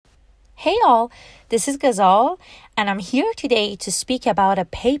Hey all, this is Guss, and I'm here today to speak about a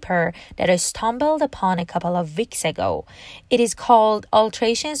paper that I stumbled upon a couple of weeks ago. It is called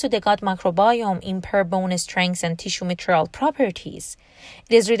Alterations to the Gut Microbiome Impair Bone Strength and Tissue Mineral Properties.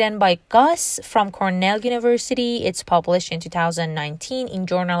 It is written by Guss from Cornell University. It's published in 2019 in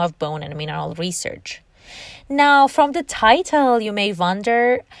Journal of Bone and Mineral Research. Now, from the title, you may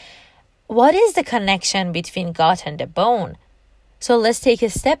wonder, what is the connection between gut and the bone? So let's take a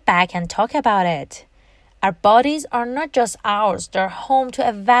step back and talk about it. Our bodies are not just ours, they're home to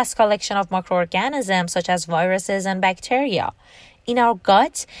a vast collection of microorganisms such as viruses and bacteria. In our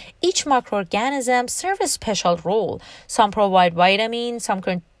gut, each microorganism serves a special role. Some provide vitamins, some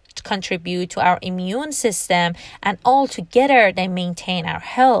contribute to our immune system, and all together they maintain our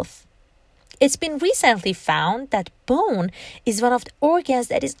health. It's been recently found that bone is one of the organs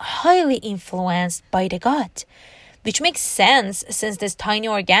that is highly influenced by the gut, which makes sense since this tiny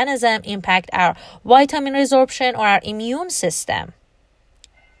organism impact our vitamin resorption or our immune system.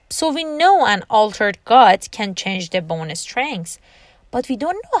 So we know an altered gut can change the bone strength, but we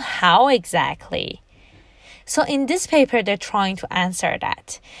don't know how exactly. So in this paper, they're trying to answer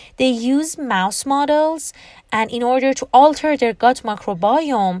that. They use mouse models, and in order to alter their gut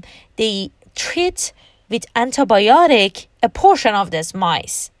microbiome, they treat with antibiotic a portion of these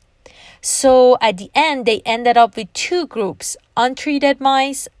mice. So at the end, they ended up with two groups, untreated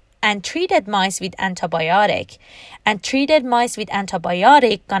mice and treated mice with antibiotic. And treated mice with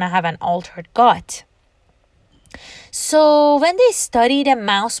antibiotic gonna have an altered gut. So when they studied the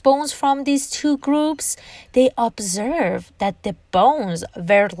mouse bones from these two groups, they observed that the bones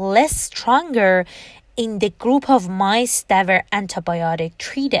were less stronger in the group of mice that were antibiotic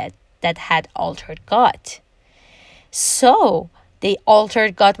treated that had altered gut. So they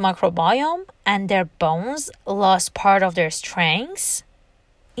altered gut microbiome and their bones lost part of their strengths.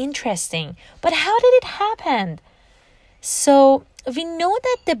 Interesting. But how did it happen? So we know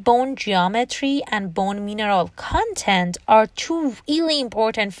that the bone geometry and bone mineral content are two really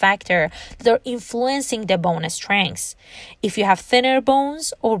important factors that are influencing the bone strengths. If you have thinner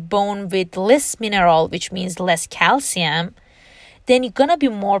bones or bone with less mineral, which means less calcium, then you're gonna be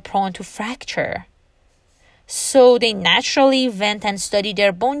more prone to fracture. So they naturally went and studied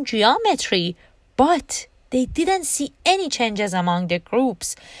their bone geometry, but they didn't see any changes among the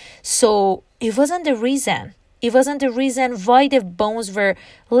groups. So it wasn't the reason. It wasn't the reason why the bones were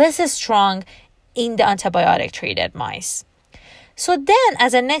less strong in the antibiotic-treated mice. So then,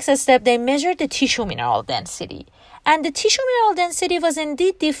 as a next step, they measured the tissue mineral density. And the tissue mineral density was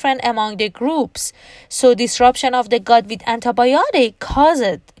indeed different among the groups. So disruption of the gut with antibiotic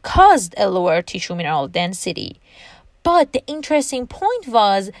caused a lower tissue mineral density. But the interesting point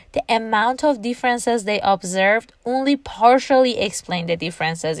was the amount of differences they observed only partially explained the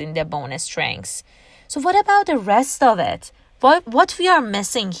differences in the bone strengths. So what about the rest of it? What we are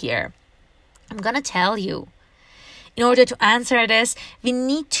missing here? I'm gonna tell you. In order to answer this, we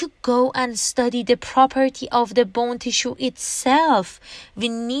need to go and study the property of the bone tissue itself. We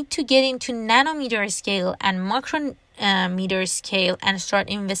need to get into nanometer scale and micrometer scale and start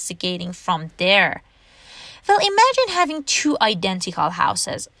investigating from there. Well, imagine having two identical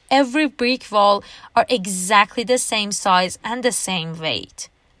houses. Every brick wall are exactly the same size and the same weight.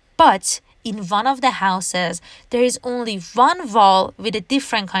 But in one of the houses, there is only one wall with a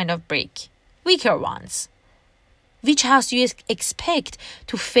different kind of brick, weaker ones. Which house do you expect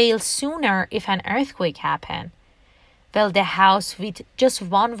to fail sooner if an earthquake happens? Well, the house with just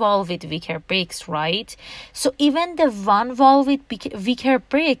one wall with weaker bricks, right? So even the one wall with weaker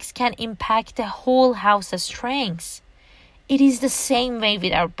bricks can impact the whole house's strength. It is the same way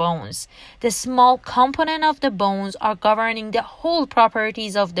with our bones. The small component of the bones are governing the whole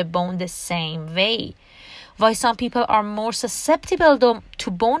properties of the bone the same way. Why some people are more susceptible to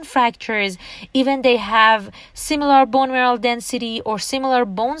bone fractures even they have similar bone mineral density or similar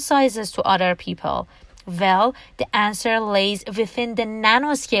bone sizes to other people? Well, the answer lays within the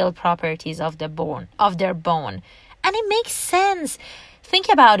nanoscale properties of their bone. And it makes sense. Think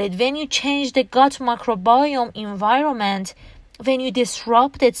about it. When you change the gut microbiome environment, when you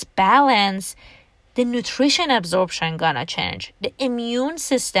disrupt its balance, the nutrition absorption gonna change, the immune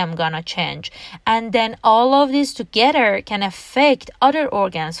system gonna change, and then all of this together can affect other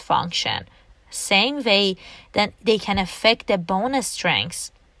organs' function. Same way that they can affect the bone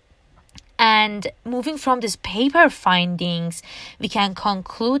strength. And moving from these paper findings, we can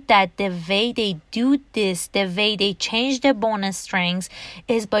conclude that the way they do this, the way they change the bone strength,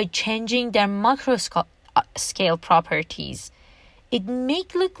 is by changing their macroscale properties. It may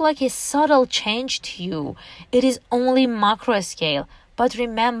look like a subtle change to you. It is only macro scale, But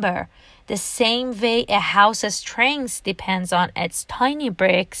remember, the same way a house's strength depends on its tiny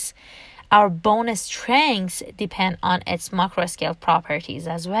bricks, our bone strengths depend on its macroscale properties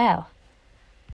as well.